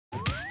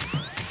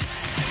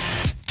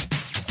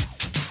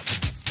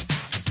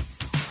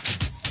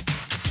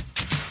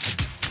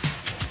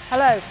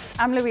Hello,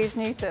 I'm Louise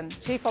Newton,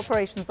 Chief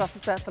Operations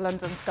Officer for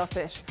London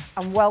Scottish,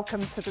 and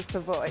welcome to the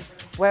Savoy,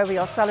 where we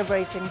are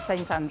celebrating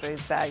St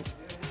Andrew's Day.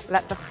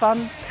 Let the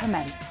fun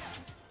commence.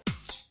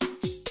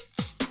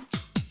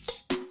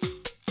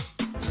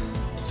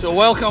 So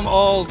welcome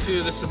all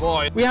to the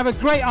Savoy. We have a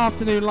great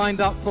afternoon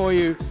lined up for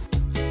you.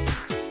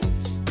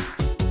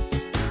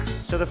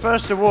 So the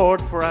first award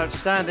for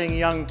Outstanding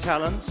Young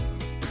Talent,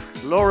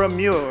 Laura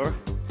Muir.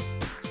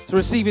 To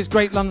receive his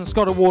Great London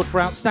Scot Award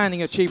for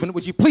Outstanding Achievement,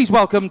 would you please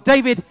welcome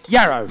David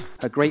Yarrow.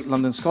 A Great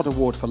London Scot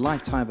Award for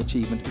Lifetime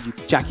Achievement, would you,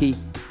 Jackie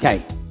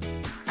Kay.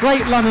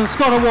 Great London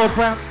Scot Award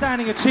for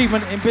Outstanding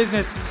Achievement in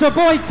Business, Sir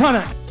Boyd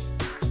Tunnock.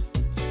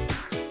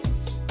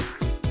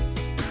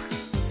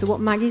 So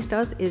what Maggie's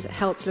does is it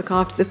helps look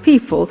after the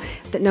people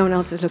that no one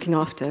else is looking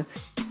after.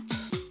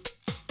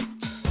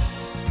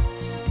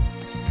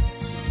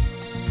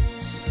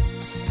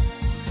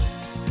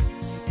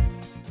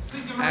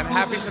 And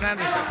happy St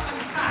Andrew's Day.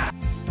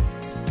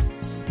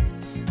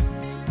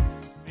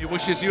 He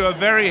wishes you a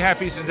very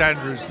happy St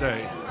Andrew's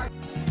Day.